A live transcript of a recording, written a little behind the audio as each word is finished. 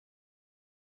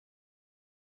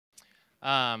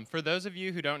For those of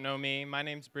you who don't know me, my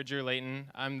name's Bridger Layton.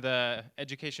 I'm the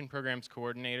Education Programs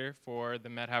Coordinator for the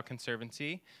Met Howe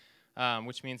Conservancy,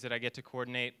 which means that I get to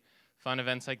coordinate fun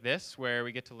events like this where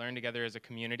we get to learn together as a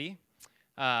community.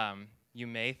 You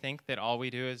may think that all we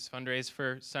do is fundraise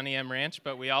for Sunny M Ranch,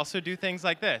 but we also do things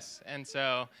like this. And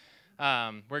so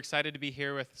we're excited to be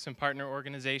here with some partner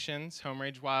organizations, Home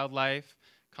Range Wildlife,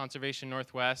 Conservation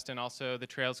Northwest, and also the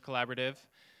Trails Collaborative.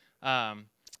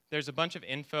 There's a bunch of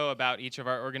info about each of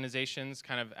our organizations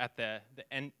kind of at the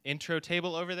intro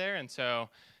table over there. And so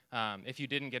if you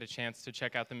didn't get a chance to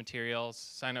check out the materials,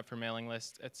 sign up for mailing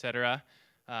lists, etc.,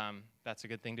 that's a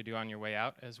good thing to do on your way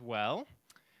out as well.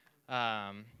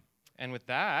 And with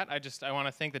that, I want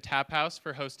to thank the Tap House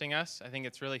for hosting us. I think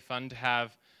it's really fun to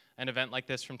have an event like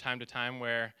this from time to time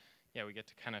where, yeah, we get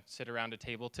to kind of sit around a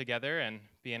table together and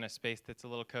be in a space that's a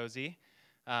little cozy.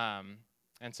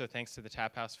 And so thanks to the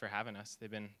Tap House for having us.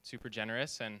 They've been super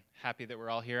generous and happy that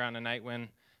we're all here on a night when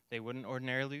they wouldn't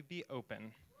ordinarily be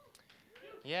open.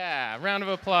 Yeah, round of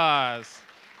applause.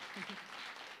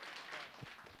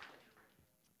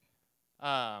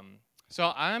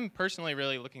 So I'm personally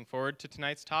really looking forward to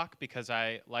tonight's talk because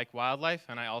I like wildlife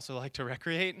and I also like to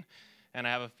recreate. And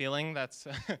I have a feeling that's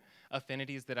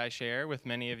affinities that I share with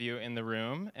many of you in the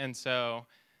room. And so,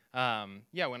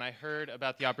 yeah, when I heard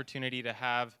about the opportunity to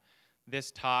have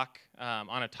this talk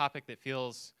on a topic that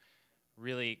feels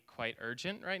really quite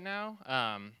urgent right now,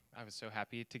 I was so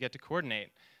happy to get to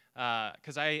coordinate.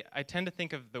 Because I tend to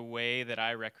think of the way that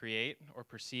I recreate or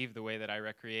perceive the way that I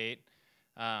recreate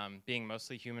being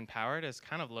mostly human-powered as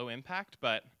kind of low impact,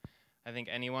 but I think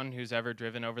anyone who's ever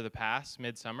driven over the pass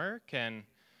midsummer can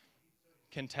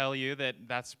tell you that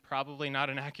that's probably not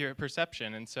an accurate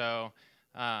perception. And so,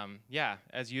 yeah,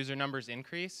 as user numbers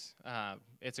increase,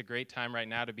 it's a great time right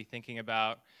now to be thinking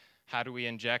about how do we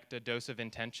inject a dose of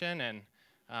intention and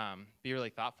be really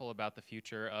thoughtful about the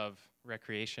future of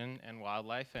recreation and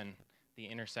wildlife and the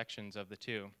intersections of the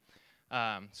two.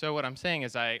 So what I'm saying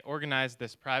is I organized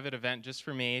this private event just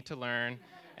for me to learn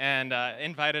and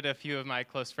invited a few of my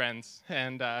close friends,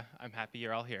 and I'm happy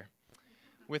you're all here.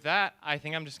 With that, I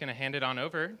think I'm just going to hand it on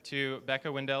over to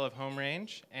Becca Wendell of Home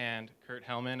Range and Kurt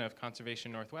Hellman of Conservation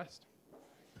Northwest.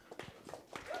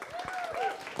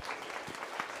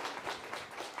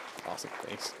 Awesome,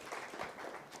 thanks.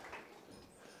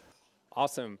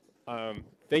 Awesome.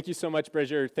 Thank you so much,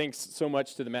 Bridger. Thanks so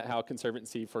much to the Met Howe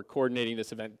Conservancy for coordinating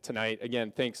this event tonight.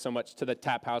 Again, thanks so much to the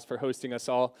Tap House for hosting us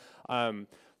all.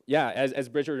 Yeah, as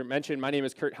Bridger mentioned, my name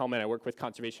is Kurt Hellman. I work with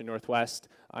Conservation Northwest.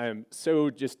 I am so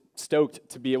just stoked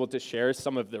to be able to share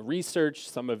some of the research,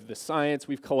 some of the science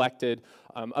we've collected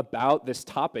about this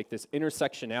topic, this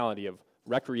intersectionality of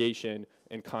recreation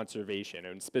and conservation,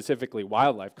 and specifically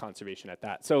wildlife conservation at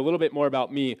that. So a little bit more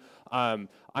about me. I'm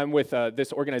with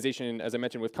this organization, as I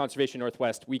mentioned, with Conservation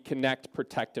Northwest. We connect,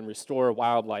 protect, and restore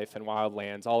wildlife and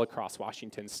wildlands all across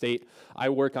Washington State. I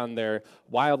work on their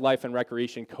wildlife and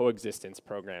recreation coexistence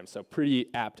program, so pretty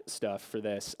apt stuff for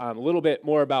this. A little bit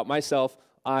more about myself.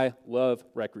 I love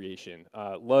recreation,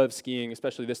 love skiing,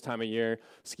 especially this time of year.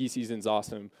 Ski season's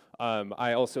awesome.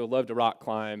 I also love to rock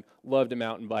climb, love to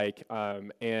mountain bike,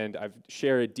 and I've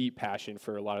shared a deep passion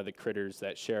for a lot of the critters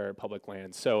that share our public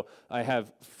lands. So I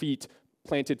have feet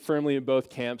planted firmly in both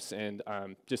camps and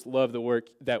just love the work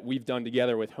that we've done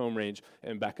together with Home Range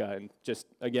and Becca, and just,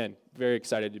 again, very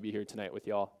excited to be here tonight with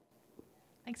y'all.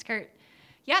 Thanks, Kurt.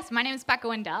 Yes, my name is Becca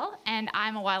Wendell, and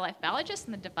I'm a wildlife biologist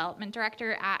and the development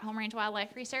director at Home Range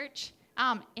Wildlife Research.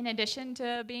 In addition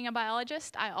to being a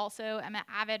biologist, I also am an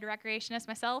avid recreationist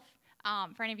myself.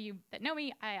 For any of you that know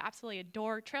me, I absolutely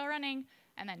adore trail running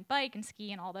and then bike and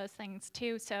ski and all those things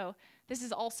too. So this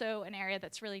is also an area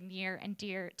that's really near and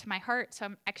dear to my heart. So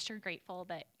I'm extra grateful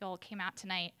that y'all came out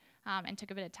tonight and took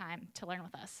a bit of time to learn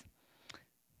with us.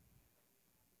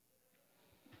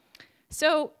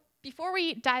 So before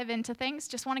we dive into things,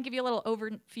 just want to give you a little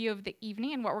overview of the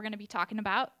evening and what we're going to be talking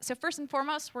about. So first and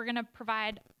foremost, we're going to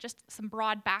provide just some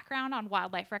broad background on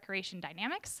wildlife recreation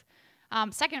dynamics.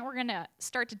 Second, we're going to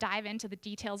start to dive into the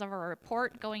details of our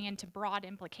report, going into broad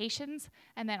implications,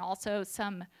 and then also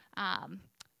some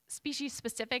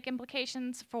species-specific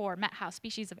implications for Met Howe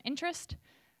species of interest.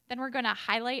 Then we're going to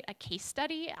highlight a case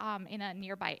study in a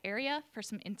nearby area for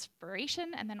some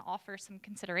inspiration, and then offer some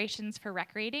considerations for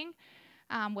recreating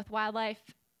with wildlife.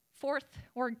 Fourth,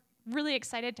 we're really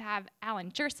excited to have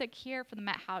Alan Jersick here for the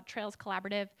Met Howe Trails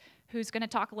Collaborative, who's going to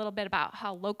talk a little bit about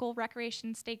how local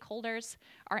recreation stakeholders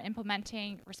are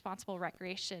implementing responsible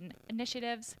recreation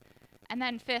initiatives. And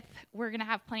then fifth, we're going to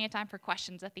have plenty of time for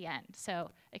questions at the end. So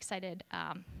excited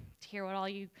to hear what all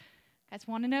you guys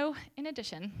want to know in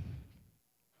addition.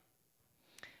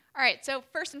 All right, so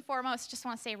first and foremost, just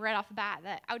want to say right off the bat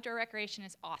that outdoor recreation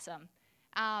is awesome.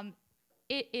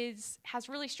 Has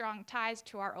really strong ties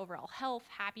to our overall health,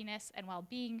 happiness, and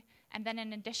well-being. And then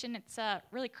in addition, it's a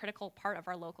really critical part of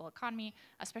our local economy,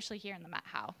 especially here in the Met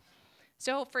How.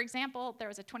 So for example, there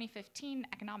was a 2015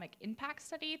 economic impact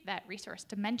study that Resource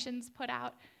Dimensions put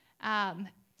out.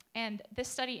 And this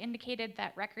study indicated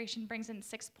that recreation brings in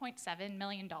 $6.7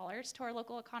 million to our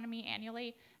local economy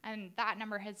annually, and that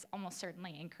number has almost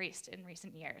certainly increased in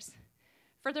recent years.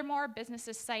 Furthermore,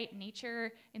 businesses cite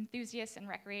nature enthusiasts and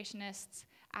recreationists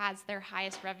as their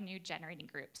highest revenue generating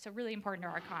group, so really important to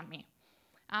our economy.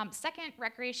 Second,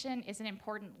 recreation is an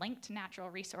important link to natural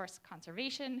resource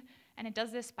conservation, and it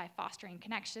does this by fostering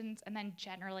connections and then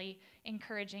generally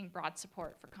encouraging broad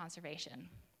support for conservation.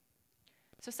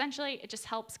 So essentially, it just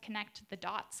helps connect the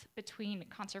dots between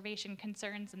conservation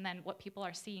concerns and then what people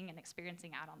are seeing and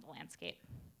experiencing out on the landscape.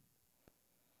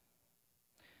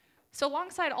 So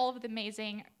alongside all of the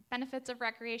amazing benefits of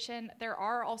recreation, there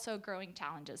are also growing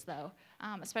challenges though,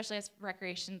 especially as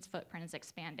recreation's footprint is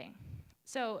expanding.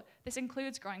 So this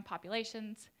includes growing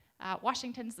populations.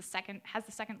 Washington has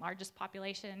the second largest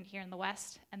population here in the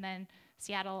West, and then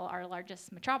Seattle, our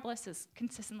largest metropolis, is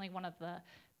consistently one of the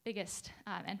biggest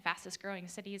and fastest growing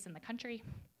cities in the country.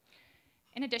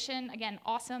 In addition, again,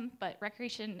 awesome, but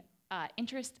recreation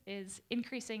interest is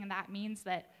increasing, and that means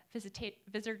that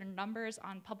visitor numbers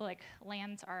on public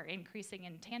lands are increasing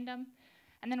in tandem.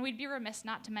 And then we'd be remiss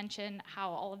not to mention how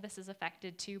all of this is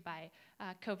affected too by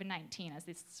COVID-19, as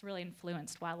this has really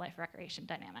influenced wildlife recreation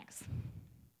dynamics.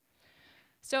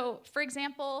 So for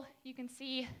example, you can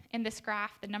see in this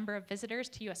graph the number of visitors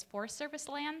to US Forest Service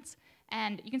lands,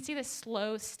 and you can see this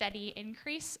slow, steady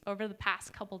increase over the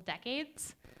past couple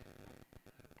decades.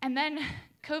 And then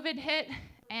COVID hit,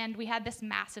 and we had this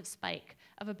massive spike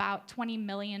of about 20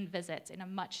 million visits in a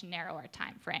much narrower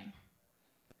time frame.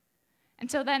 And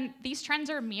so then these trends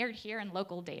are mirrored here in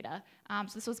local data.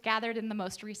 So this was gathered in the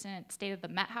most recent State of the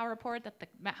Met How report that the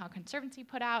Met How Conservancy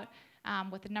put out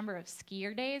with the number of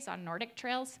skier days on Nordic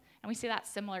trails. And we see that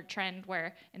similar trend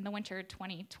where in the winter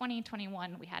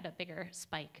 2020-21, we had a bigger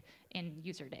spike in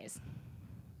user days.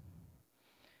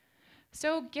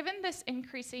 So given this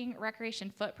increasing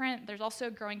recreation footprint, there's also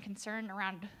a growing concern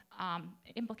around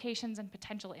implications and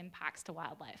potential impacts to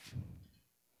wildlife.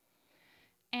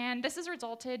 And this has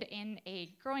resulted in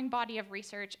a growing body of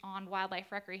research on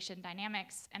wildlife recreation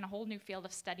dynamics and a whole new field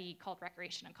of study called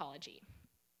recreation ecology.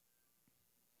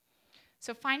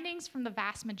 So findings from the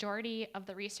vast majority of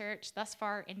the research thus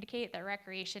far indicate that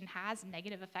recreation has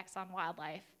negative effects on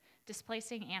wildlife,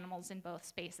 displacing animals in both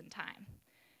space and time.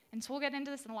 And so we'll get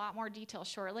into this in a lot more detail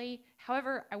shortly.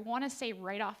 However, I want to say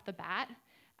right off the bat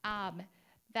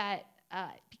that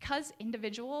because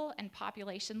individual and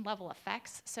population level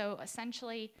effects, so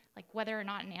essentially like whether or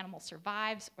not an animal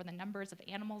survives or the numbers of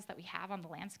animals that we have on the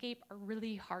landscape are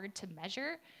really hard to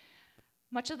measure,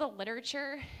 much of the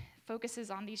literature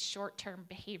focuses on these short-term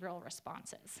behavioral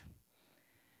responses.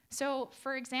 So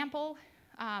for example,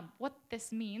 what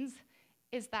this means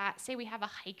is that, say we have a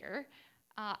hiker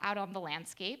out on the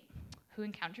landscape who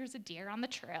encounters a deer on the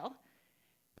trail.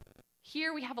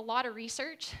 Here we have a lot of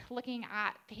research looking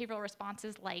at behavioral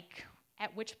responses like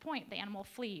at which point the animal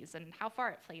flees and how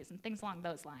far it flees and things along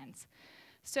those lines.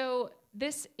 So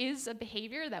this is a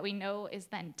behavior that we know is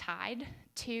then tied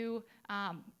to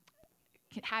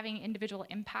having individual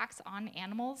impacts on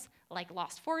animals like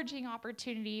lost foraging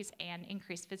opportunities and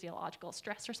increased physiological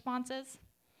stress responses.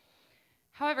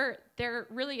 However, there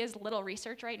really is little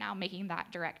research right now making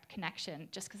that direct connection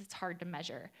just because it's hard to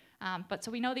measure. But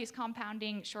so we know these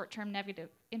compounding short-term negative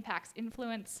impacts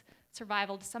influence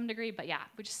survival to some degree, but yeah,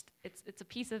 it's a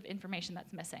piece of information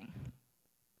that's missing.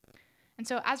 And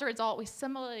so as a result, we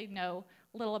similarly know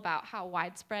little about how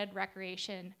widespread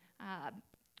recreation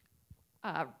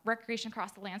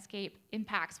across the landscape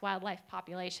impacts wildlife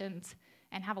populations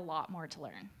and have a lot more to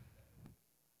learn.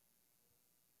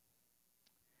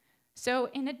 So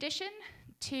in addition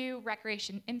to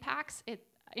recreation impacts, it's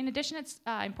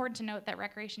important to note that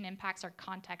recreation impacts are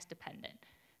context dependent.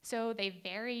 So they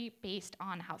vary based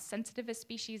on how sensitive a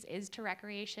species is to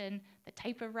recreation, the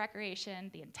type of recreation,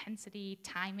 the intensity,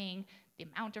 timing, the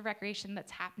amount of recreation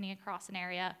that's happening across an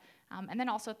area, and then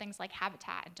also things like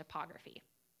habitat and topography.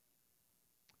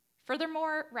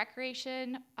 Furthermore,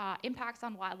 recreation impacts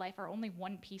on wildlife are only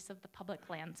one piece of the public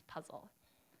lands puzzle.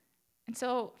 And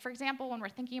so, for example, when we're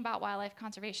thinking about wildlife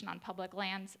conservation on public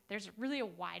lands, there's really a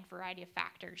wide variety of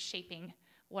factors shaping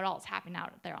what all is happening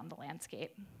out there on the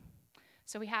landscape.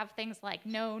 So we have things like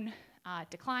known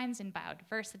declines in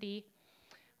biodiversity,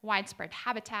 widespread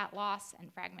habitat loss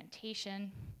and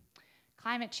fragmentation,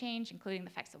 climate change, including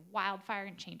the effects of wildfire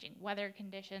and changing weather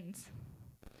conditions,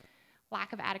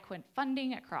 lack of adequate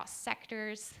funding across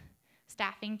sectors,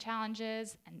 staffing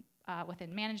challenges and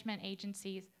within management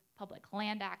agencies, public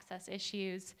land access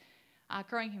issues,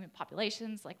 growing human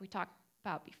populations like we talked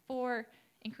about before,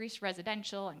 increased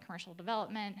residential and commercial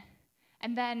development,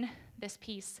 and then this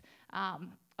piece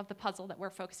of the puzzle that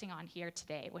we're focusing on here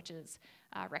today, which is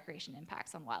recreation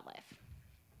impacts on wildlife.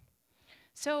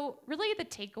 So really the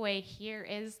takeaway here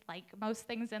is, like most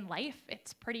things in life,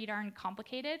 it's pretty darn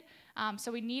complicated.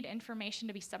 So we need information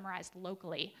to be summarized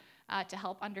locally to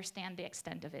help understand the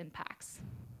extent of impacts.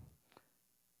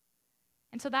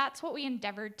 And so that's what we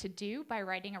endeavored to do by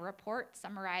writing a report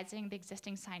summarizing the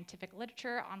existing scientific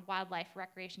literature on wildlife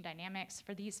recreation dynamics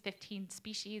for these 15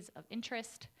 species of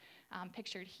interest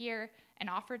pictured here, and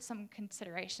offered some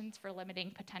considerations for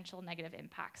limiting potential negative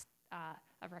impacts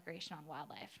of recreation on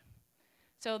wildlife.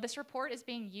 So this report is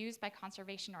being used by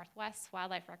Conservation Northwest's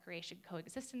Wildlife Recreation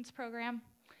Coexistence Program,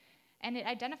 and it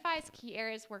identifies key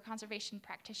areas where conservation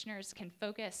practitioners can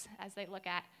focus as they look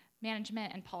at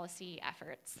management and policy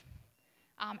efforts.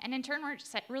 And in turn, we're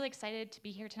really excited to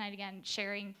be here tonight again,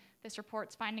 sharing this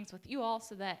report's findings with you all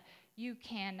so that you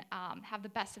can have the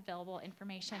best available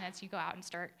information as you go out and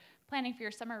start planning for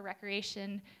your summer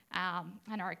recreation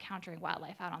and are encountering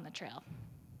wildlife out on the trail.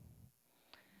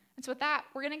 And so with that,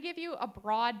 we're gonna give you a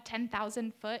broad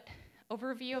 10,000-foot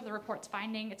overview of the report's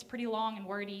finding. It's pretty long and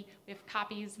wordy. We have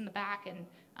copies in the back, and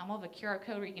we'll have a QR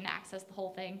code where you can access the whole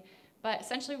thing. But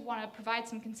essentially, we want to provide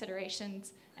some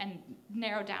considerations and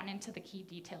narrow down into the key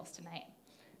details tonight.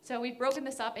 So we've broken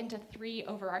this up into 3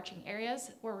 overarching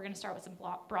areas, where we're going to start with some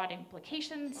broad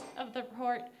implications of the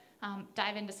report,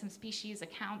 dive into some species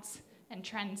accounts and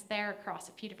trends there across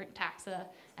a few different taxa,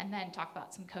 and then talk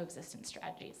about some coexistence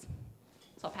strategies.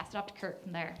 So I'll pass it off to Kurt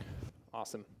from there.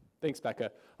 Awesome. Thanks,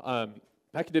 Becca.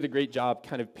 Becca did a great job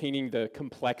kind of painting the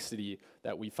complexity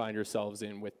that we find ourselves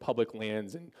in with public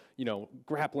lands and,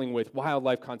 grappling with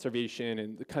wildlife conservation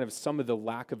and kind of some of the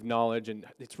lack of knowledge. And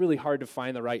it's really hard to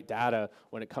find the right data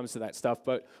when it comes to that stuff.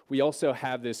 But we also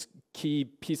have this key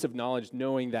piece of knowledge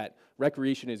knowing that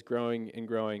recreation is growing and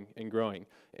growing and growing.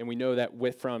 And we know that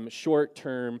from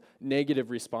short-term negative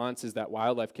responses that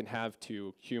wildlife can have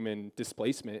to human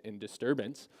displacement and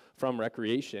disturbance from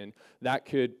recreation, that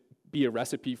could be a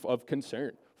recipe of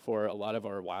concern for a lot of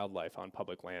our wildlife on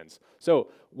public lands.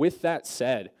 So with that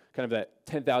said, kind of that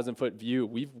 10,000-foot view,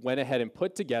 we've went ahead and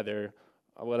put together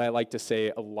what I like to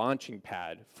say a launching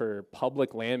pad for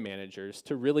public land managers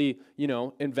to really,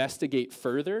 investigate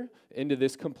further into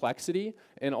this complexity,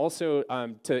 and also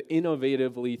to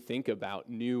innovatively think about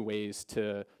new ways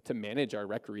to manage our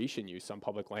recreation use on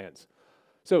public lands.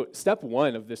 So step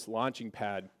 1 of this launching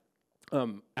pad,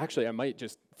 actually, I might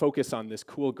just focus on this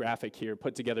cool graphic here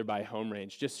put together by Home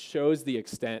Range. Just shows the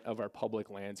extent of our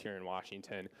public lands here in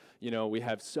Washington. We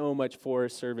have so much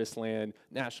Forest Service land,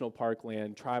 national park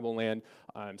land, tribal land,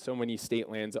 so many state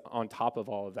lands on top of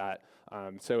all of that.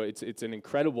 So it's an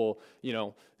incredible,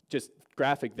 just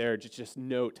graphic there. Just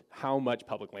note how much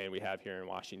public land we have here in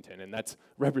Washington, and that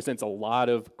represents a lot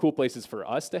of cool places for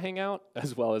us to hang out,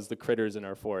 as well as the critters in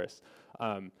our forests.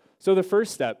 So the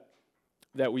first step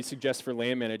that we suggest for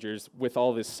land managers with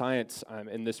all this science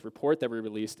in this report that we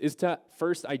released is to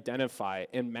first identify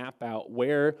and map out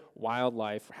where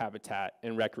wildlife habitat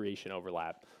and recreation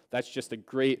overlap. That's just a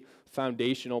great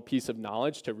foundational piece of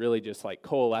knowledge to really just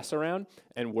coalesce around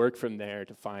and work from there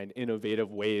to find innovative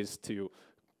ways to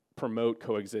promote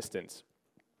coexistence.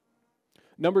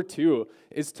 Number 2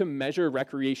 is to measure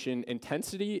recreation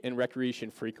intensity and recreation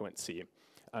frequency.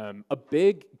 A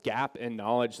big gap in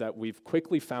knowledge that we've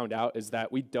quickly found out is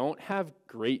that we don't have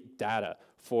great data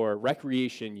for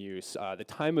recreation use, the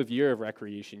time of year of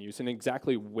recreation use, and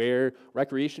exactly where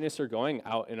recreationists are going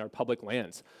out in our public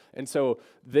lands. And so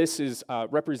this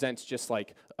represents just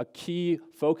like a key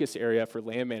focus area for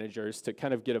land managers to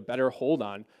kind of get a better hold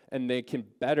on, and they can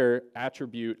better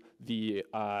attribute the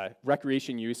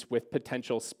recreation use with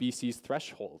potential species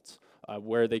thresholds,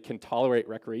 where they can tolerate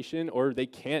recreation or they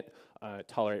can't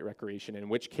tolerate recreation, in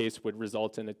which case would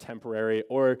result in a temporary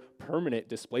or permanent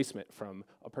displacement from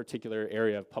a particular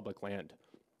area of public land.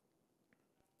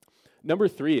 Number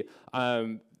 3,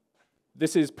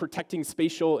 this is protecting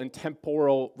spatial and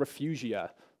temporal refugia.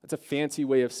 That's a fancy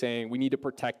way of saying we need to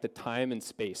protect the time and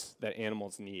space that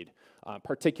animals need,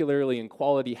 particularly in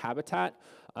quality habitat,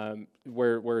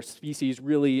 where species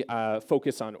really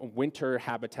focus on winter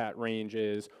habitat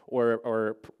ranges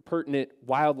or pertinent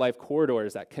wildlife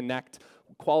corridors that connect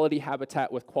quality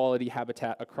habitat with quality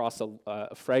habitat across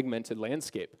a fragmented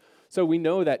landscape. So we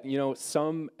know that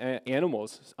some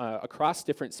animals across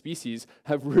different species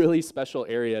have really special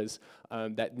areas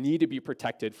that need to be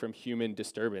protected from human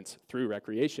disturbance through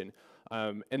recreation.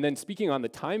 And then speaking on the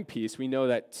time piece, we know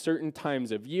that certain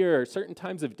times of year, certain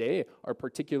times of day are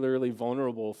particularly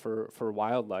vulnerable for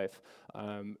wildlife.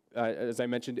 As I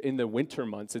mentioned, in the winter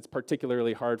months, it's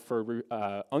particularly hard for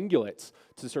ungulates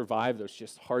to survive those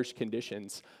just harsh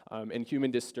conditions. And human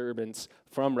disturbance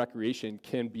from recreation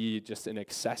can be just an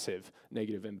excessive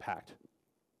negative impact.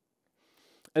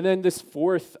 And then this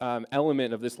fourth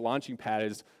element of this launching pad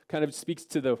is kind of speaks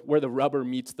to where the rubber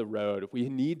meets the road. We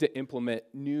need to implement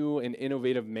new and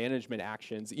innovative management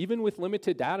actions, even with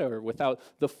limited data or without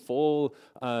the full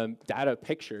data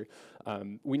picture.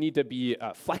 We need to be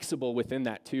flexible within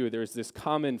that too. There's this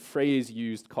common phrase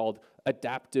used called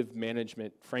adaptive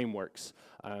management frameworks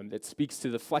that speaks to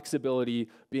the flexibility,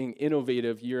 being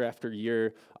innovative year after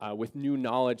year with new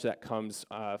knowledge that comes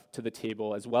to the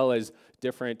table, as well as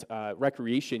different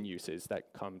recreation uses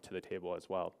that come to the table as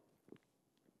well.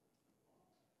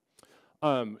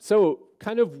 So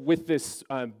kind of with this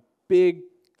big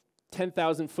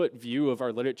 10,000-foot view of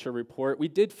our literature report, we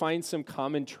did find some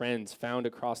common trends found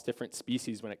across different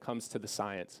species when it comes to the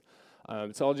science.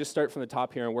 So I'll just start from the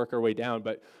top here and work our way down,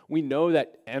 but we know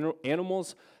that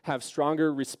animals have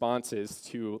stronger responses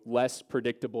to less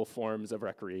predictable forms of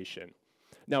recreation.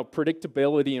 Now,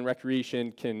 predictability in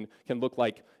recreation can look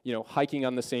like hiking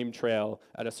on the same trail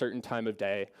at a certain time of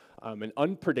day. An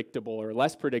unpredictable or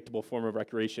less predictable form of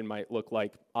recreation might look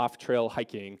like off-trail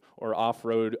hiking or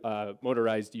off-road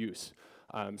motorized use.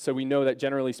 So we know that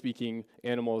generally speaking,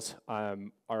 animals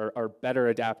are better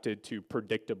adapted to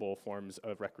predictable forms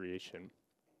of recreation.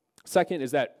 Second is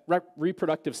that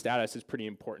reproductive status is pretty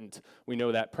important. We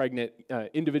know that pregnant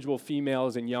individual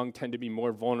females and young tend to be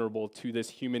more vulnerable to this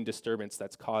human disturbance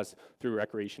that's caused through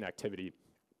recreation activity.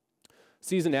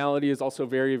 Seasonality is also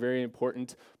very, very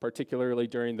important, particularly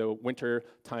during the winter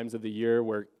times of the year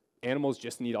where animals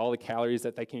just need all the calories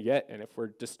that they can get, and if we're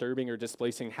disturbing or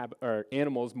displacing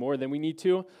animals more than we need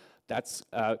to, that's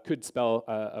could spell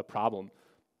a problem.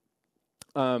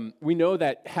 We know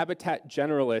that habitat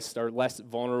generalists are less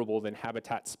vulnerable than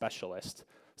habitat specialists.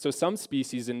 So some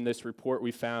species in this report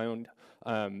we found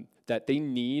that they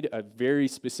need a very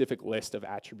specific list of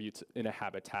attributes in a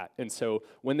habitat. And so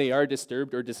when they are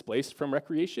disturbed or displaced from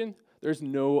recreation, there's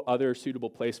no other suitable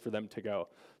place for them to go.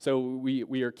 So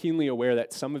we are keenly aware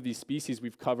that some of these species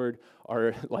we've covered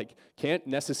are can't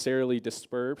necessarily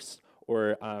disperse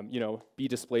or be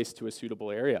displaced to a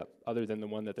suitable area other than the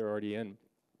one that they're already in.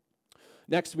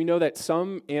 Next, we know that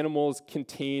some animals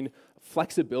contain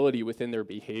flexibility within their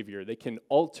behavior. They can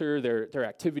alter their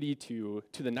activity to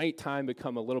the nighttime,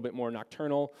 become a little bit more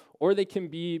nocturnal, or they can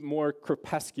be more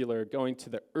crepuscular, going to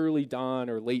the early dawn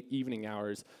or late evening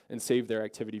hours and save their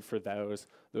activity for those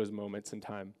moments in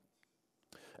time.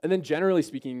 And then generally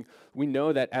speaking, we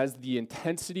know that as the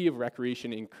intensity of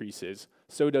recreation increases,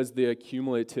 so does the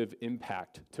cumulative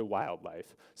impact to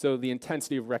wildlife. So the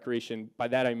intensity of recreation, by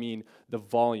that I mean the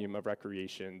volume of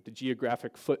recreation, the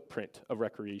geographic footprint of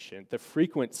recreation, the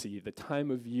frequency, the time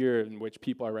of year in which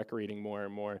people are recreating more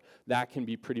and more, that can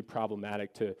be pretty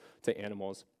problematic to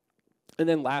animals. And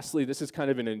then lastly, this is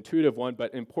kind of an intuitive one,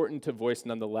 but important to voice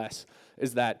nonetheless,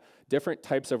 is that different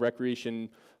types of recreation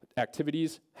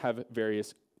activities have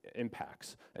various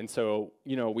impacts. And so,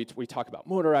 we talk about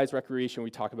motorized recreation, we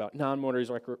talk about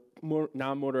non-motorized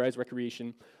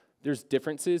recreation. There's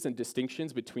differences and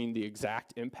distinctions between the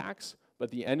exact impacts, but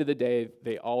at the end of the day,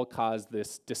 they all cause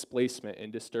this displacement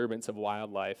and disturbance of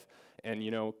wildlife. And,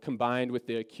 combined with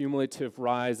the cumulative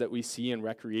rise that we see in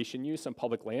recreation use on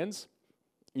public lands,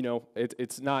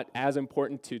 it's not as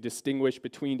important to distinguish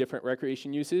between different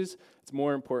recreation uses. It's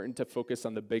more important to focus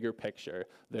on the bigger picture,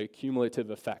 the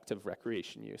cumulative effect of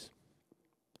recreation use.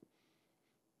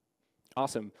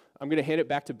 Awesome. I'm going to hand it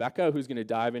back to Becca, who's going to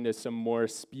dive into some more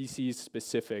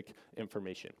species-specific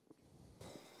information.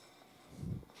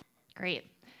 Great.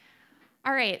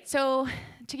 All right, so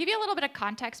to give you a little bit of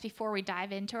context before we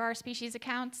dive into our species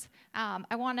accounts,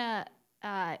 I want to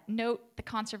note the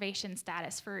conservation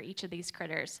status for each of these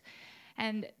critters.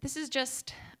 And this is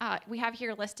just, we have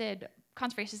here listed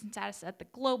conservation status at the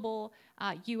global,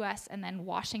 US, and then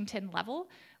Washington level,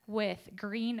 with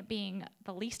green being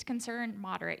the least concern,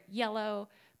 moderate yellow,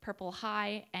 purple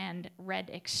high, and red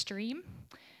extreme.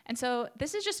 And so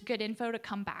this is just good info to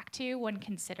come back to when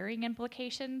considering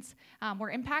implications, where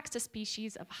impacts to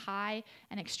species of high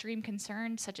and extreme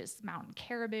concern, such as mountain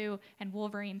caribou and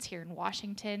wolverines here in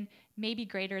Washington, may be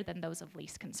greater than those of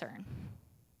least concern.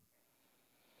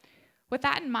 With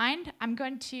that in mind, I'm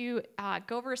going to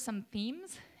go over some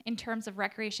themes in terms of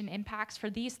recreation impacts for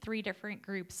these 3 different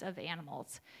groups of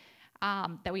animals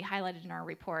that we highlighted in our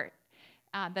report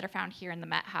that are found here in the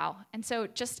Met How. And so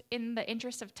just in the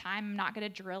interest of time, I'm not going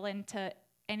to drill into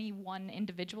any one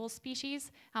individual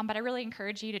species, but I really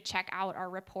encourage you to check out our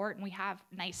report, and we have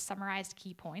nice summarized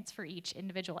key points for each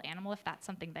individual animal if that's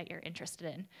something that you're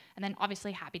interested in. And then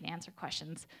obviously happy to answer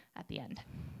questions at the end.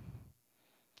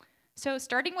 So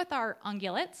starting with our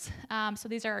ungulates, so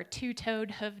these are our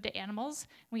 2-toed hoofed animals.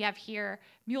 We have here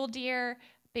mule deer,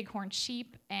 bighorn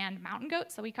sheep, and mountain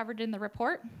goats that we covered in the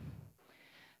report.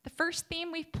 The first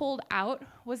theme we've pulled out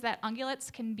was that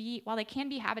ungulates can be, while they can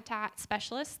be habitat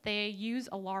specialists, they use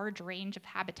a large range of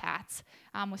habitats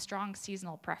with strong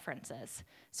seasonal preferences.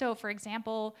 So for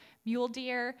example, mule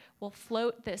deer will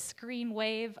float this green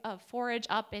wave of forage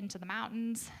up into the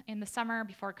mountains in the summer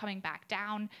before coming back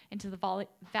down into the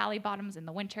valley bottoms in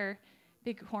the winter.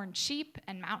 Bighorn sheep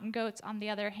and mountain goats, on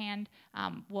the other hand,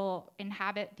 will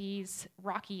inhabit these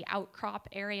rocky outcrop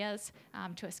areas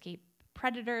to escape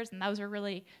predators, and those are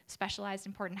really specialized,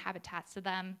 important habitats to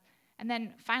them. And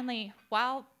then finally,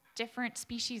 while different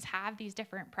species have these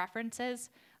different preferences,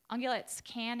 ungulates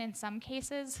can, in some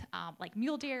cases, like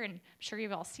mule deer, and I'm sure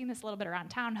you've all seen this a little bit around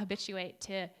town, habituate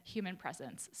to human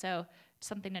presence. So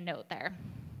something to note there.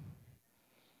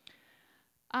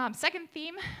 Second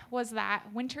theme was that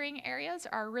wintering areas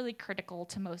are really critical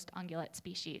to most ungulate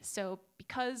species. So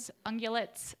because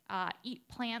ungulates eat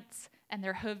plants and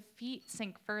their hoof feet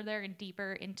sink further and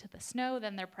deeper into the snow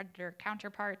than their predator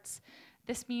counterparts,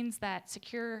 this means that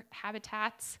secure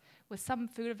habitats with some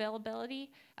food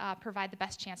availability provide the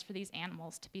best chance for these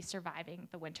animals to be surviving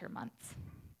the winter months.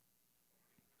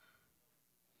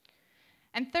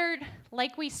 And third,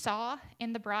 like we saw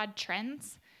in the broad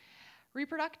trends,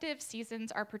 reproductive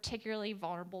seasons are particularly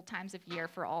vulnerable times of year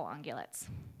for all ungulates.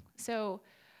 So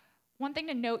one thing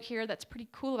to note here that's pretty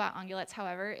cool about ungulates,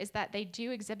 however, is that they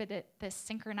do exhibit this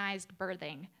synchronized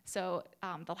birthing. So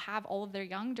they'll have all of their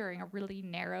young during a really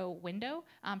narrow window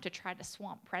to try to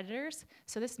swamp predators.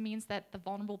 So this means that the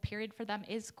vulnerable period for them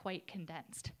is quite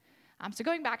condensed. So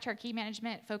going back to our key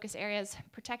management focus areas,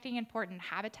 protecting important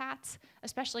habitats,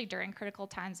 especially during critical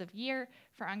times of year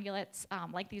for ungulates,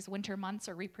 like these winter months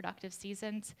or reproductive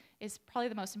seasons, is probably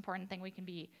the most important thing we can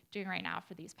be doing right now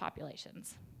for these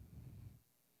populations.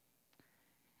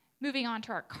 Moving on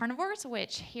to our carnivores,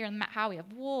 which here in the Met How we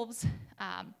have wolves,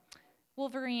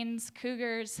 wolverines,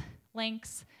 cougars,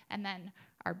 lynx, and then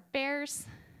our bears.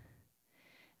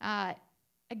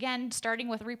 Again, starting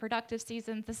with reproductive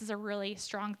seasons, this is a really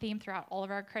strong theme throughout all of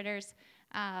our critters.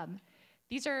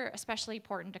 These are especially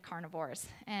important to carnivores,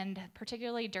 and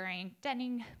particularly during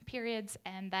denning periods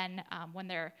and then when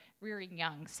they're rearing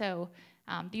young. So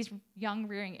these young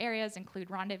rearing areas include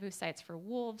rendezvous sites for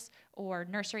wolves or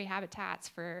nursery habitats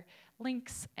for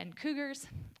lynx and cougars.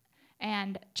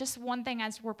 And just one thing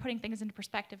as we're putting things into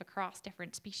perspective across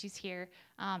different species here,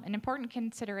 an important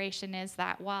consideration is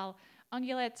that while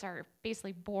ungulates are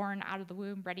basically born out of the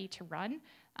womb ready to run,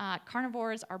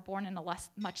 carnivores are born in a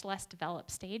much less developed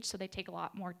stage, so they take a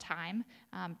lot more time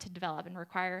to develop and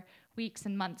require weeks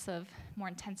and months of more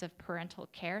intensive parental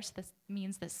care. So this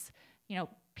means this,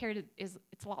 period it's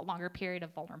a lot longer period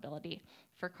of vulnerability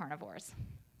for carnivores.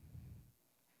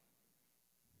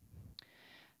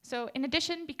 So in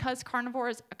addition, because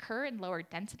carnivores occur in lower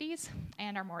densities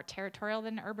and are more territorial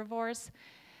than herbivores,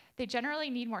 they generally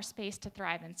need more space to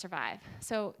thrive and survive.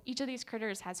 So each of these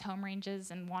critters has home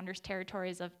ranges and wanders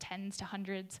territories of tens to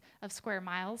hundreds of square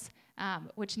miles,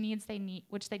 which they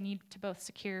need to both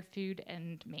secure food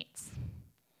and mates.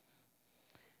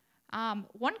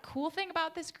 One cool thing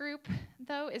about this group,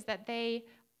 though, is that they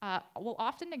will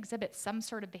often exhibit some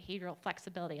sort of behavioral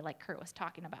flexibility, like Kurt was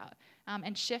talking about,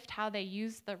 and shift how they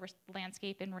use the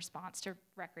landscape in response to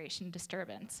recreation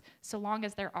disturbance, so long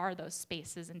as there are those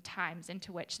spaces and times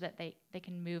into which that they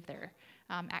can move their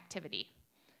activity.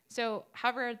 So,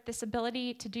 however, this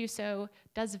ability to do so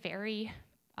does vary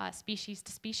species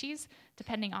to species,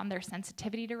 depending on their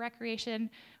sensitivity to recreation,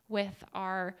 with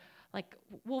our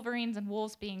wolverines and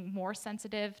wolves being more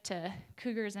sensitive to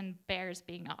cougars and bears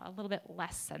being a little bit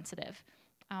less sensitive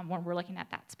when we're looking at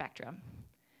that spectrum.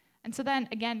 And so then,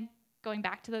 again, going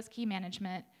back to those key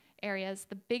management areas,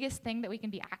 the biggest thing that we can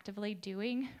be actively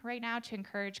doing right now to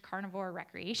encourage carnivore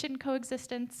recreation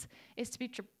coexistence is to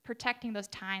be protecting those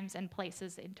times and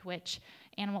places into which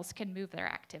animals can move their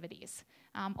activities,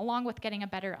 along with getting a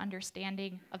better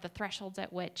understanding of the thresholds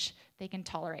at which they can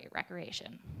tolerate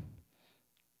recreation.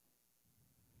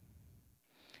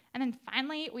 And then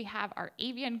finally, we have our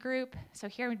avian group. So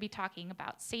here we'd be talking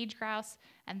about sage grouse,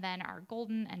 and then our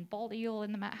golden and bald eagle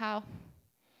in the Met How.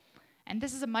 And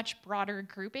this is a much broader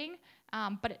grouping,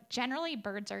 but generally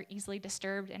birds are easily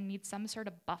disturbed and need some sort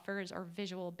of buffers or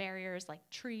visual barriers like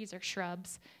trees or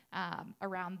shrubs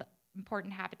around the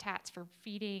important habitats for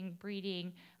feeding,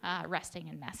 breeding, resting,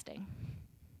 and nesting.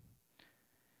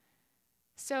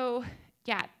 So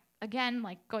yeah, again,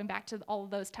 like going back to all of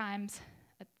those times,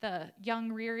 the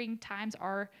young rearing times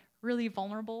are really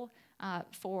vulnerable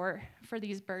for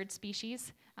these bird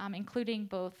species, including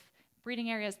both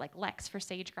breeding areas like leks for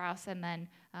sage grouse and then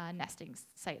nesting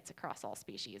sites across all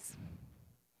species.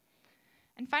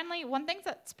 And finally, one thing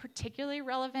that's particularly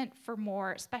relevant for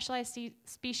more specialized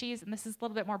species, and this is a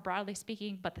little bit more broadly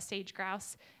speaking, but the sage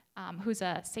grouse, who's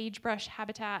a sagebrush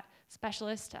habitat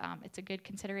specialist, it's a good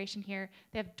consideration here.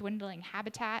 They have dwindling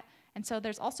habitat, and so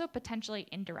there's also potentially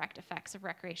indirect effects of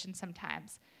recreation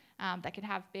sometimes that can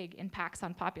have big impacts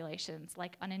on populations,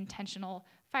 like unintentional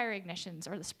fire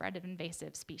ignitions or the spread of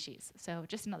invasive species. So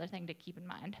just another thing to keep in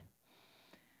mind.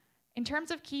 In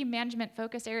terms of key management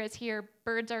focus areas here,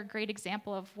 birds are a great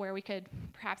example of where we could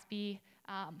perhaps be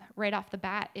right off the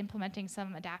bat implementing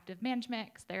some adaptive management,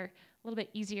 because they're a little bit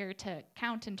easier to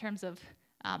count in terms of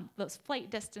those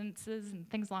flight distances and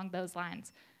things along those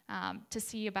lines, to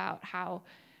see about how,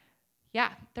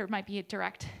 yeah, there might be a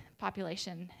direct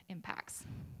population impacts.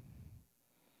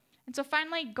 And so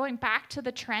finally, going back to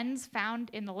the trends found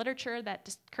in the literature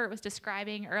that Kurt was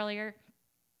describing earlier,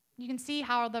 you can see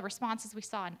how the responses we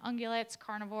saw in ungulates,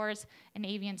 carnivores, and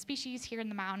avian species here in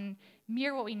the mountain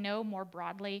mirror what we know more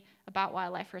broadly about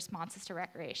wildlife responses to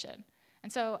recreation.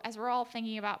 And so as we're all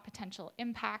thinking about potential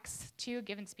impacts to a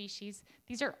given species,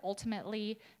 these are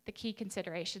ultimately the key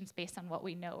considerations based on what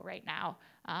we know right now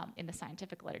in the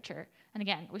scientific literature. And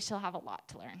again, we still have a lot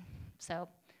to learn. So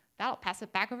that'll pass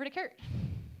it back over to Kurt.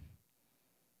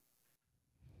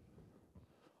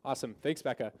 Awesome. Thanks,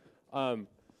 Becca.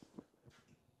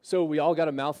 So we all got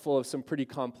a mouthful of some pretty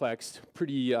complex,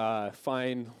 pretty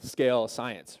fine scale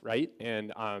science, right?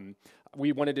 And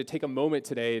we wanted to take a moment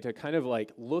today to kind of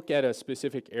like look at a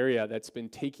specific area that's been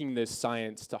taking this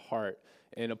science to heart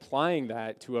and applying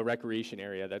that to a recreation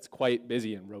area that's quite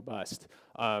busy and robust.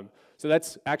 So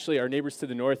that's actually our neighbors to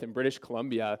the north in British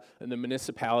Columbia and the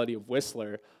municipality of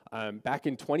Whistler. Back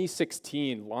in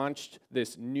 2016, launched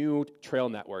this new trail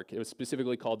network. It was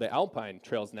specifically called the Alpine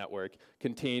Trails Network,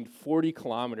 contained 40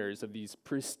 kilometers of these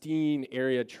pristine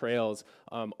area trails,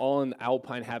 all in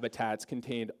alpine habitats,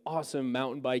 contained awesome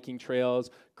mountain biking trails,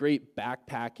 great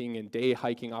backpacking and day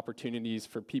hiking opportunities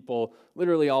for people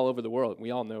literally all over the world.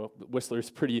 We all know Whistler's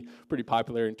pretty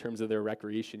popular in terms of their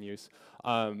recreation use.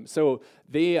 So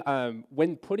they,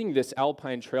 when putting this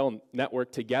Alpine Trail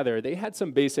Network together, they had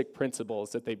some basic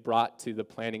principles that they brought to the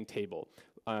planning table.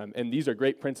 And these are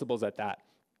great principles at that.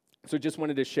 So just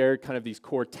wanted to share kind of these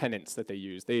core tenets that they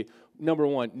used. They, number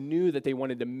one, knew that they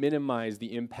wanted to minimize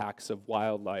the impacts of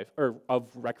wildlife, or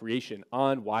of recreation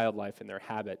on wildlife and their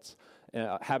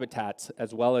habitats,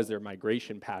 as well as their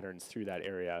migration patterns through that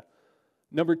area.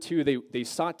 Number two, they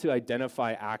sought to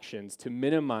identify actions to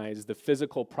minimize the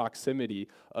physical proximity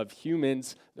of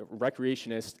humans,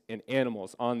 recreationists, and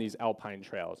animals on these alpine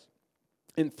trails.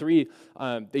 And three,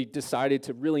 they decided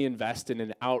to really invest in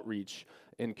an outreach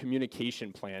and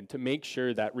communication plan to make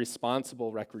sure that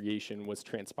responsible recreation was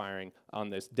transpiring on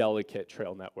this delicate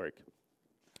trail network.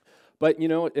 But you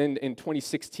know, in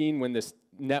 2016, when this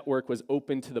network was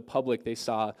open to the public, they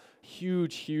saw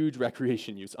huge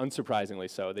recreation use, unsurprisingly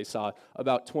so. They saw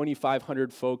about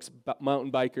 2,500 folks,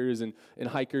 mountain bikers and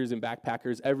hikers and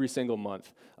backpackers every single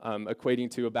month,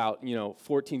 equating to about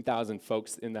 14,000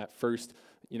 folks in that first,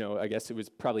 I guess it was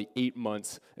probably 8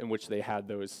 months in which they had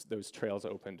those trails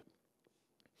opened.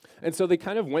 And so they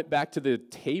kind of went back to the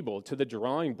table, to the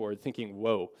drawing board, thinking,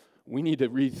 whoa, we need to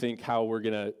rethink how we're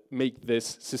going to make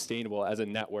this sustainable as a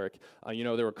network.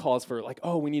 There were calls for like,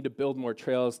 oh, we need to build more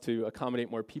trails to accommodate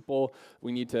more people.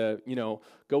 We need to,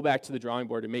 go back to the drawing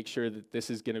board and make sure that this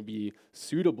is going to be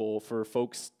suitable for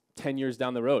folks 10 years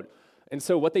down the road. And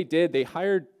so what they did, they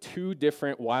hired 2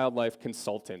 different wildlife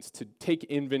consultants to take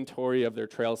inventory of their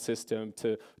trail system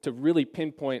to really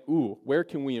pinpoint, where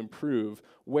can we improve?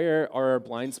 Where are our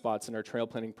blind spots in our trail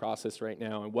planning process right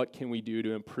now? And what can we do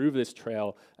to improve this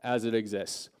trail as it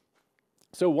exists?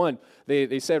 So one,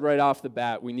 they said right off the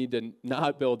bat, we need to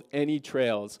not build any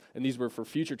trails, and these were for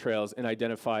future trails, in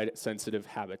identified sensitive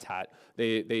habitat.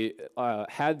 They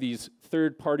had these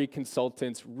third-party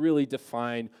consultants really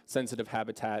define sensitive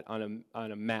habitat on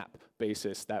a map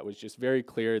basis that was just very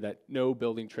clear that no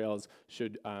building trails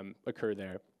should occur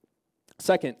there.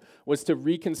 Second was to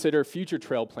reconsider future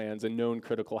trail plans and known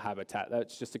critical habitat.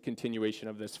 That's just a continuation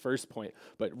of this first point,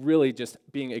 but really just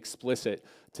being explicit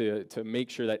to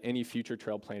make sure that any future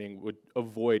trail planning would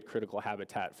avoid critical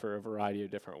habitat for a variety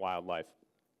of different wildlife.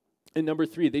 And number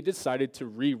three, they decided to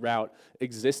reroute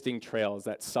existing trails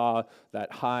that saw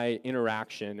that high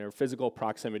interaction or physical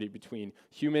proximity between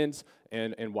humans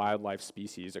and wildlife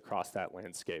species across that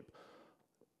landscape.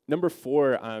 Number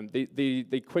four,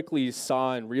 they quickly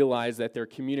saw and realized that their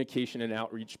communication and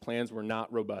outreach plans were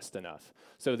not robust enough.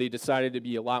 So they decided to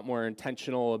be a lot more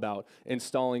intentional about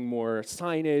installing more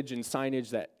signage and signage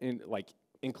that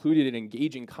included an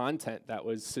engaging content that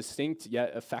was succinct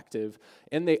yet effective.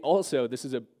 And they also, this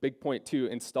is a big point too,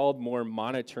 installed more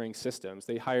monitoring systems.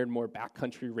 They hired more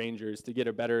backcountry rangers to get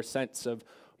a better sense of,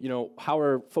 how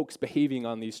are folks behaving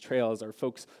on these trails? Are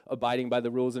folks abiding by the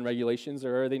rules and regulations,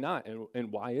 or are they not?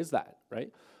 And why is that,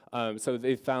 right? So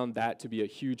they found that to be a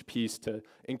huge piece to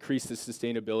increase the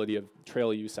sustainability of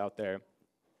trail use out there.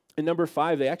 And number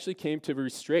five, they actually came to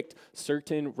restrict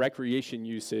certain recreation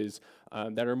uses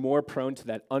that are more prone to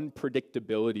that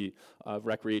unpredictability of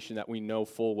recreation that we know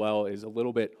full well is a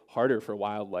little bit harder for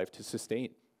wildlife to sustain.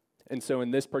 And so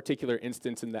in this particular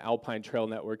instance in the Alpine Trail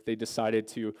Network, they decided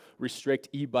to restrict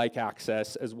e-bike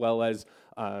access as well as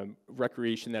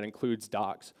recreation that includes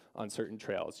dogs on certain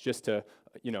trails, just to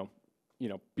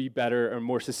be better or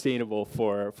more sustainable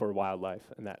for wildlife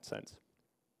in that sense.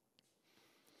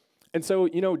 And so,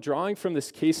 drawing from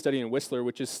this case study in Whistler,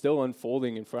 which is still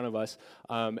unfolding in front of us,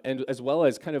 and as well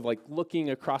as kind of like looking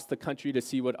across the country to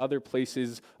see what other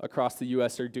places across the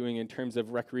U.S. are doing in terms of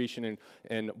recreation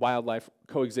and wildlife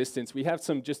coexistence, we have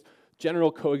some just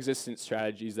general coexistence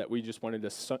strategies that we just wanted to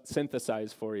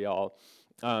synthesize for y'all.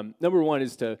 Number one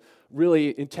is to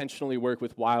really intentionally work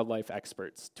with wildlife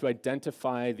experts to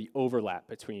identify the overlap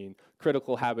between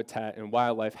critical habitat and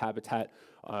wildlife habitat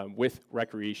with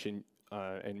recreation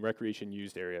and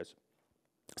recreation-used areas.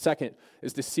 Second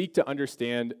is to seek to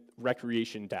understand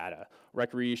recreation data,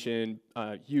 recreation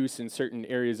use in certain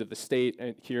areas of the state,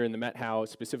 and here in the Met House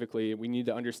specifically, we need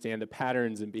to understand the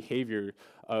patterns and behavior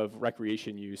of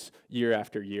recreation use year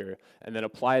after year, and then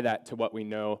apply that to what we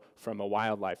know from a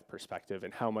wildlife perspective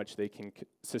and how much they can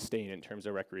sustain in terms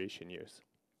of recreation use.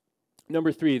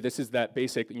 Number three, this is that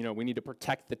basic, we need to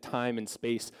protect the time and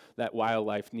space that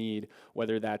wildlife need,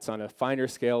 whether that's on a finer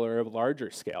scale or a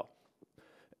larger scale.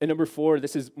 And number four,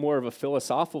 this is more of a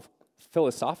philosophical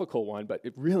one, but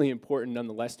really important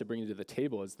nonetheless to bring to the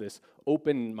table is this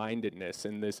open-mindedness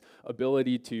and this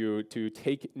ability to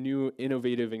take new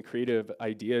innovative and creative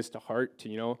ideas to heart,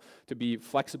 to be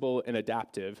flexible and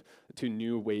adaptive to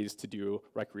new ways to do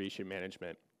recreation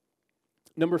management.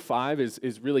 Number five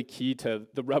is really key to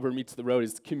the rubber meets the road,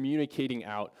 is communicating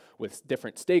out with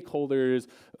different stakeholders,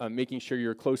 making sure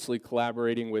you're closely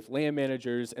collaborating with land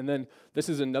managers. And then this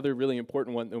is another really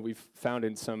important one that we've found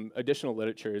in some additional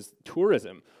literature is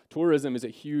tourism. Tourism is a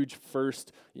huge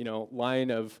first line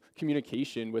of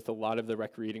communication with a lot of the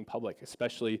recreating public,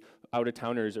 especially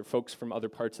out-of-towners or folks from other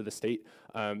parts of the state.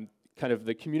 Kind of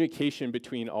the communication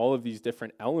between all of these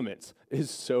different elements is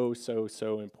so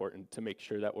important to make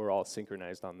sure that we're all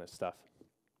synchronized on this stuff.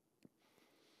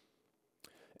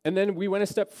 And then we went a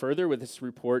step further with this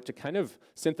report to kind of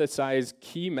synthesize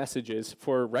key messages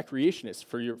for recreationists,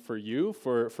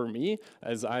 for me,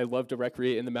 as I love to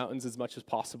recreate in the mountains as much as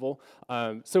possible.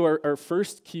 So our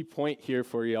first key point here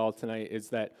for y'all tonight is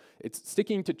that it's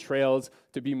sticking to trails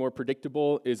to be more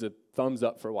predictable is a thumbs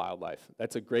up for wildlife.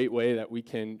 That's a great way that we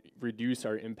can reduce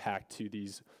our impact to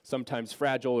these sometimes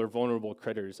fragile or vulnerable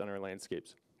critters on our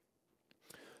landscapes.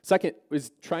 Second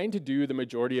is trying to do the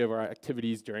majority of our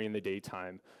activities during the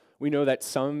daytime. We know that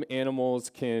some animals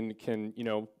can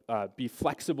be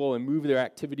flexible and move their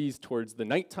activities towards the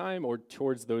nighttime or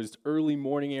towards those early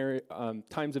morning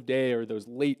times of day or those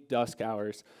late dusk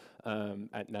hours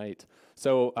at night.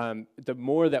 So the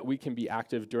more that we can be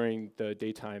active during the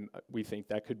daytime, we think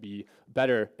that could be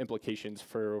better implications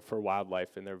for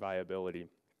wildlife and their viability.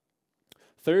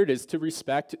 Third is to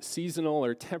respect seasonal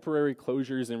or temporary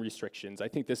closures and restrictions. I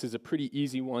think this is a pretty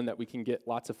easy one that we can get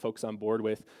lots of folks on board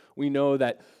with. We know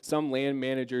that some land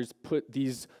managers put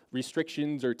these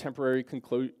restrictions or temporary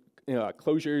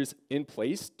closures in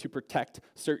place to protect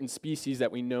certain species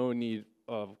that we know need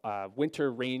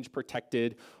winter range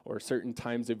protected or certain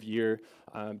times of year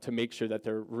to make sure that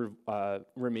they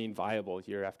remain viable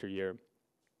year after year.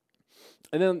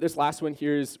 And then this last one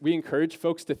here is we encourage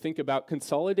folks to think about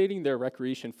consolidating their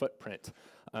recreation footprint.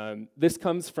 This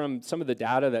comes from some of the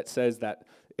data that says that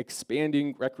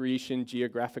expanding recreation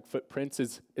geographic footprints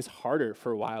is harder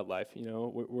for wildlife. You know,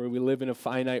 where we live in a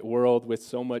finite world with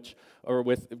so much, or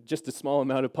with just a small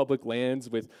amount of public lands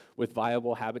with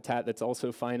viable habitat that's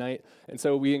also finite. And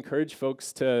so we encourage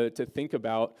folks to think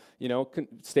about, you know,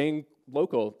 staying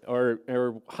local,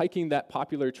 or hiking that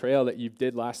popular trail that you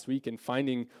did last week and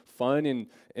finding fun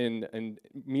and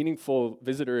meaningful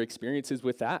visitor experiences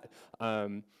with that.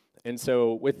 And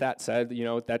so with that said, you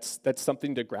know, that's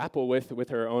something to grapple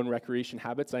with our own recreation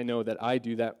habits. I know that I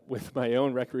do that with my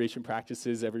own recreation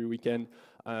practices every weekend,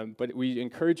 but we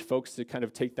encourage folks to kind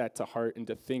of take that to heart and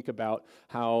to think about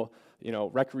how, you know,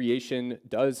 recreation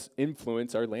does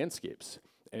influence our landscapes.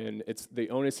 And the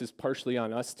onus is partially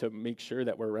on us to make sure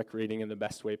that we're recreating in the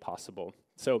best way possible.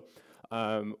 So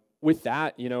with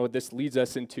that, you know, this leads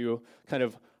us into kind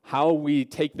of how we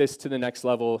take this to the next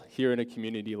level here in a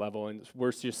community level. And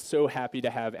we're just so happy to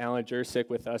have Alan Jurczyk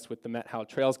with us with the Met How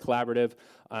Trails Collaborative.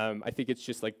 I think it's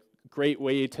just like a great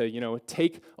way to, you know,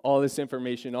 take all this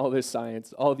information, all this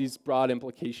science, all these broad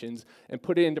implications, and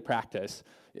put it into practice.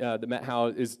 The Met How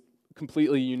is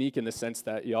completely unique in the sense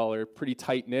that y'all are pretty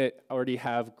tight-knit, already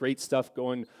have great stuff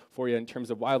going for you in terms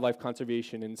of wildlife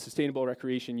conservation and sustainable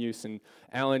recreation use, and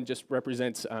Alan just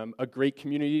represents a great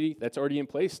community that's already in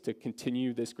place to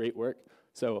continue this great work.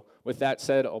 So with that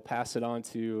said, I'll pass it on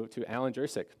to Alan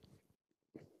Jurczyk.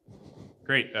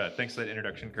 Great, thanks for that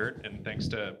introduction, Kurt, and thanks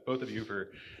to both of you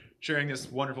for sharing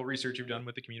this wonderful research you've done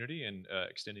with the community and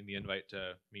extending the invite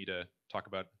to me to talk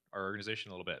about our organization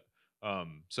a little bit.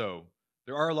 So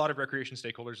there are a lot of recreation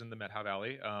stakeholders in the Met How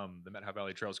Valley. The Met How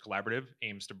Valley Trails Collaborative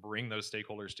aims to bring those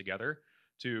stakeholders together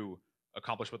to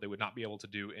accomplish what they would not be able to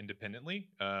do independently,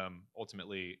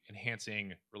 ultimately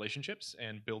enhancing relationships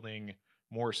and building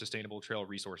more sustainable trail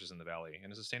resources in the valley.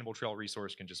 And a sustainable trail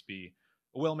resource can just be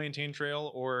a well-maintained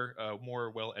trail or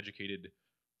more well-educated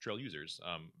trail users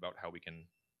about how we can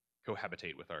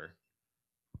cohabitate with our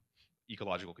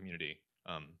ecological community.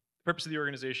 The purpose of the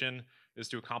organization is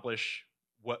to accomplish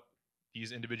what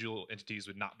these individual entities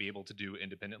would not be able to do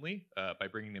independently by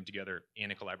bringing them together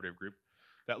in a collaborative group.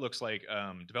 That looks like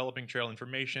developing trail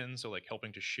information, so like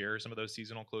helping to share some of those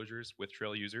seasonal closures with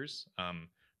trail users,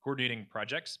 coordinating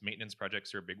projects, maintenance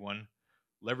projects are a big one,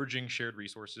 leveraging shared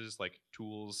resources like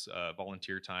tools,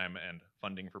 volunteer time, and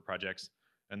funding for projects,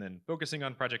 and then focusing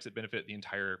on projects that benefit the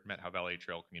entire Met How Valley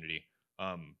Trail community.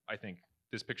 I think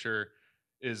this picture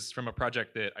is from a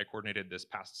project that I coordinated this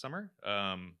past summer,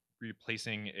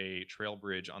 replacing a trail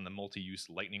bridge on the multi-use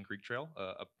Lightning Creek Trail.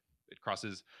 It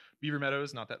crosses Beaver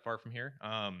Meadows, not that far from here.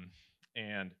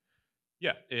 And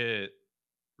yeah,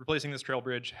 replacing this trail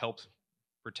bridge helped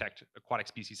protect aquatic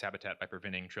species habitat by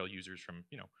preventing trail users from,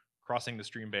 you know, crossing the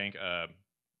stream bank,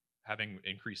 having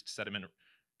increased sediment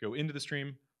go into the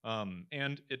stream,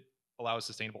 and it allows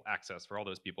sustainable access for all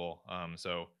those people.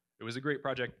 So it was a great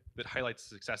project that highlights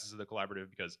the successes of the collaborative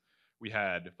because we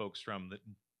had folks from the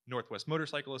Northwest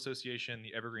Motorcycle Association,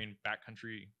 the Evergreen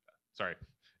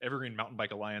Mountain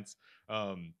Bike Alliance,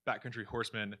 Backcountry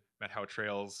Horsemen, Met How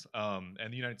Trails, and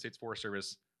the United States Forest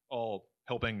Service, all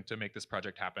helping to make this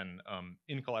project happen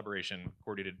in collaboration,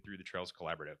 coordinated through the Trails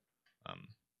Collaborative.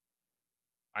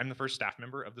 I'm the first staff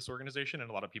member of this organization,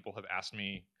 and a lot of people have asked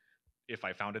me if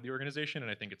I founded the organization,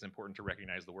 and I think it's important to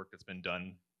recognize the work that's been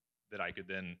done that I could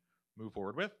then move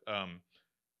forward with.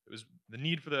 It was the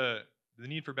need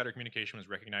for better communication was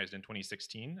recognized in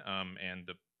 2016, and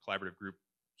the collaborative group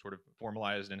sort of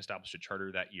formalized and established a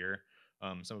charter that year.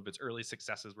 Some of its early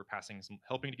successes were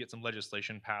helping to get some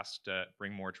legislation passed to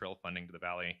bring more trail funding to the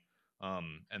valley,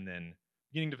 and then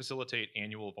beginning to facilitate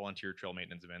annual volunteer trail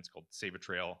maintenance events called Save a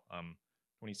Trail.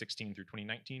 2016 through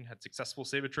 2019 had successful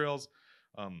Save a Trails.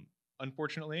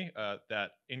 Unfortunately,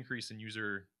 that increase in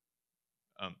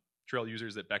trail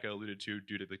users that Becca alluded to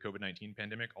due to the COVID-19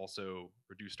 pandemic also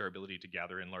reduced our ability to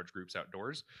gather in large groups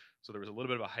outdoors. So there was a little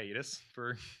bit of a hiatus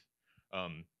for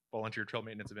volunteer trail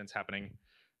maintenance events happening.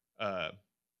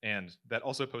 And that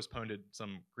also postponed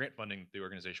some grant funding the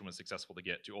organization was successful to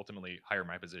get to ultimately hire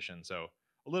my position. So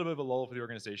a little bit of a lull for the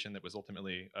organization that was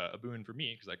ultimately a boon for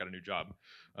me because I got a new job.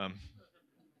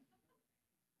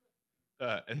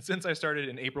 And since I started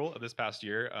in April of this past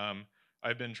year,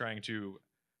 I've been trying to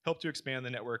help to expand the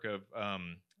network of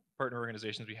partner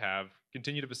organizations we have,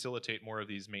 continue to facilitate more of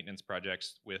these maintenance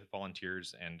projects with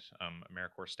volunteers and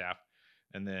AmeriCorps staff.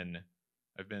 And then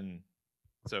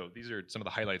so these are some of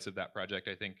the highlights of that project,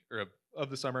 I think, or of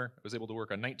the summer. I was able to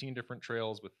work on 19 different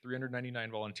trails with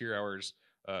 399 volunteer hours,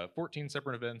 14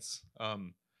 separate events.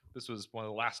 This was one of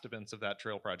the last events of that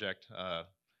trail project.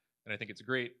 And I think it's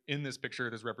great. In this picture,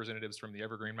 there's representatives from the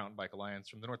Evergreen Mountain Bike Alliance,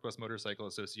 from the Northwest Motorcycle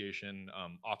Association,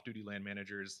 off-duty land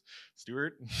managers,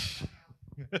 Stuart,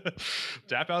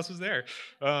 Tap House was there.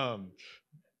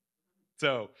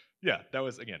 So yeah, that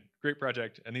was, again, great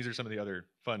project. And these are some of the other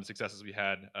fun successes we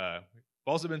had.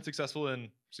 We've also been successful in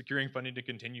securing funding to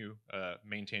continue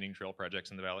maintaining trail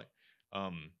projects in the valley.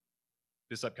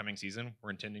 This upcoming season, we're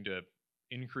intending to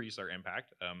increase our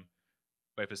impact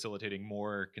by facilitating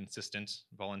more consistent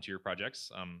volunteer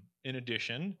projects. In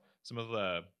addition, some of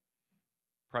the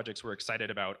projects we're excited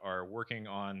about are working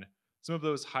on some of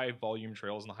those high volume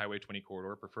trails in the Highway 20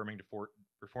 corridor,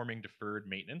 performing deferred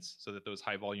maintenance so that those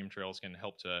high volume trails can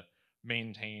help to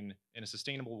maintain in a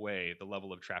sustainable way the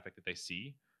level of traffic that they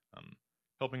see,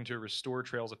 helping to restore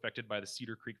trails affected by the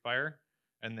Cedar Creek fire,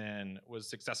 and then was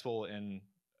successful in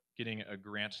getting a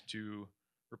grant to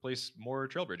replace more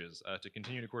trail bridges, to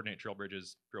continue to coordinate trail bridge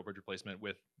replacement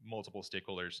with multiple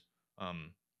stakeholders.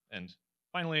 And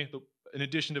finally, in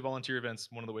addition to volunteer events,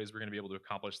 one of the ways we're going to be able to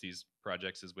accomplish these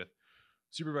projects is with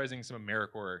supervising some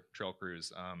AmeriCorps trail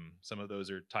crews. Some of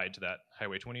those are tied to that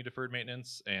Highway 20 deferred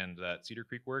maintenance and that Cedar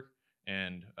Creek work,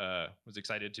 and was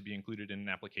excited to be included in an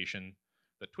application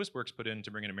that Twisp put in to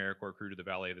bring an AmeriCorps crew to the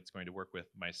valley that's going to work with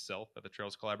myself at the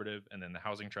Trails Collaborative, and then the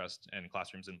Housing Trust and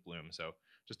Classrooms in Bloom. So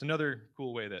just another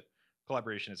cool way that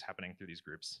collaboration is happening through these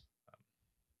groups.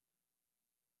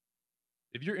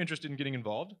 If you're interested in getting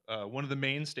involved, one of the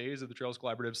mainstays of the Trails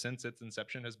Collaborative since its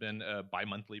inception has been a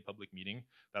bi-monthly public meeting.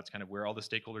 That's kind of where all the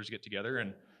stakeholders get together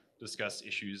and discuss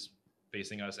issues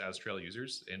facing us as trail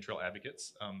users and trail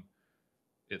advocates.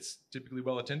 It's typically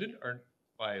well attended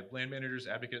by land managers,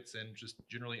 advocates, and just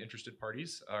generally interested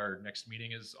parties. Our next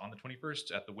meeting is on the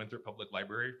 21st at the Winthrop Public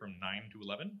Library from 9 to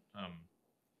 11.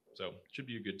 So it should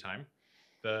be a good time.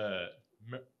 The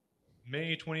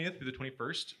May 20th through the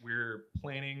 21st, we're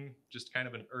planning just kind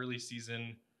of an early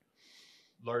season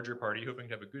larger party, hoping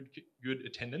to have a good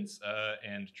attendance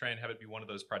and try and have it be one of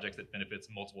those projects that benefits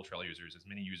multiple trail users, as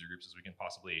many user groups as we can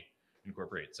possibly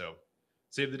incorporate. So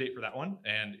save the date for that one.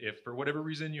 And if for whatever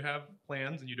reason you have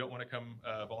plans and you don't want to come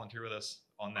volunteer with us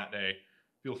on that day,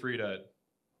 feel free to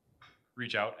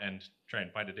reach out and try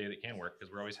and find a day that can work,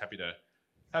 because we're always happy to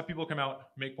have people come out,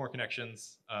 make more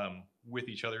connections with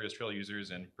each other as trail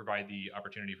users, and provide the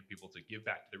opportunity for people to give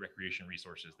back to the recreation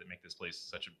resources that make this place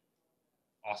such an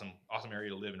awesome area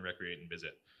to live and recreate and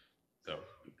visit. So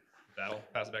with that, I'll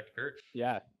pass it back to Kurt.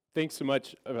 Yeah, thanks so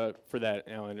much for that,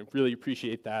 Alan. I really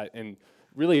appreciate that, and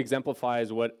really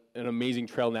exemplifies what an amazing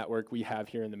trail network we have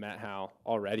here in the Met Howe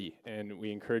already. And we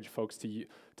encourage folks to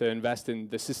invest in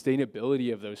the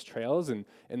sustainability of those trails, and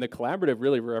the collaborative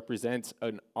really represents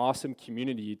an awesome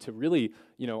community to really,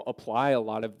 apply a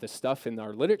lot of the stuff in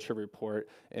our literature report,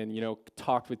 and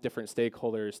talk with different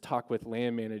stakeholders, talk with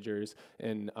land managers,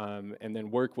 and then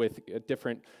work with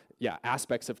different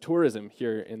aspects of tourism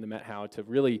here in the Met Howe to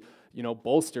really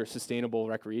bolster sustainable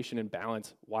recreation and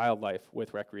balance wildlife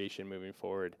with recreation moving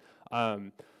forward.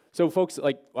 So folks,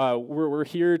 we're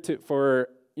here for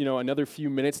another few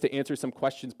minutes to answer some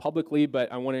questions publicly,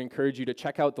 but I want to encourage you to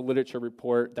check out the literature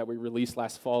report that we released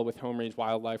last fall with Home Range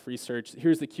Wildlife Research.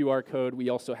 Here's the QR code. We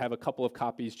also have a couple of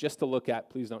copies just to look at.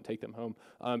 Please don't take them home.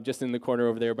 Just in the corner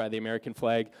over there by the American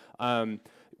flag.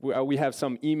 We have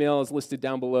some emails listed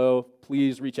down below.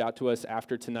 Please reach out to us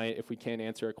after tonight if we can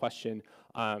answer a question.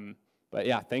 But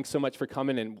yeah, thanks so much for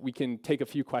coming, and we can take a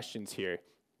few questions here.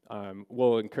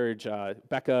 We'll encourage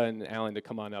Becca and Alan to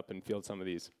come on up and field some of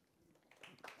these.